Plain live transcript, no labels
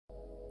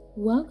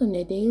Welcome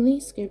to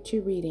Daily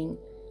Scripture Reading.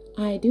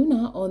 I do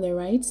not own the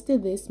rights to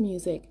this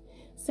music.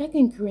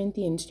 2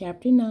 Corinthians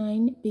chapter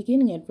 9,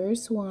 beginning at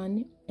verse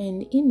 1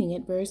 and ending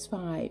at verse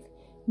 5.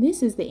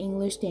 This is the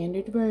English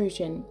Standard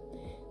Version.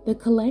 The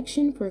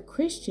collection for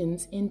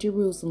Christians in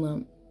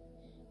Jerusalem.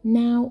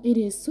 Now it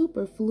is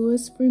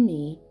superfluous for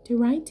me to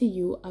write to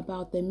you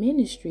about the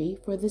ministry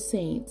for the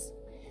saints,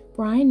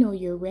 for I know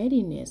your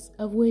readiness,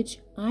 of which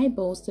I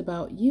boast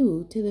about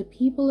you to the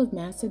people of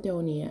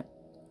Macedonia,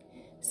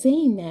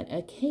 saying that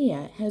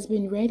Achaia has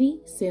been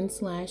ready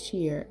since last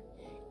year,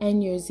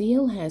 and your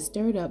zeal has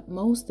stirred up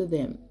most of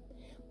them.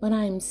 But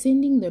I am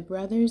sending the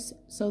brothers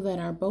so that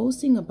our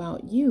boasting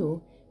about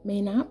you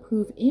may not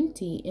prove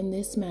empty in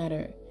this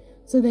matter,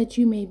 so that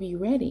you may be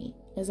ready,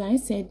 as I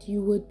said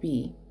you would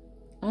be.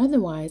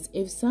 Otherwise,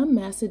 if some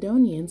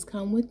Macedonians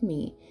come with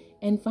me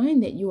and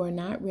find that you are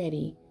not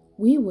ready,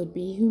 we would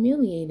be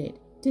humiliated,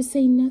 to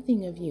say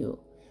nothing of you,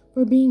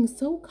 for being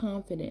so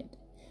confident.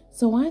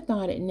 So I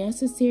thought it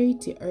necessary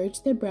to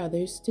urge the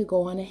brothers to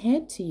go on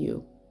ahead to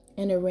you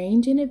and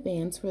arrange in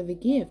advance for the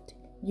gift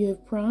you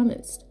have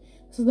promised,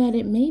 so that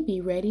it may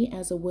be ready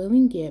as a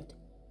willing gift,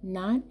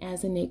 not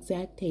as an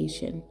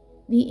exaction.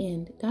 The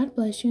end. God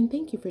bless you, and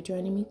thank you for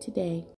joining me today.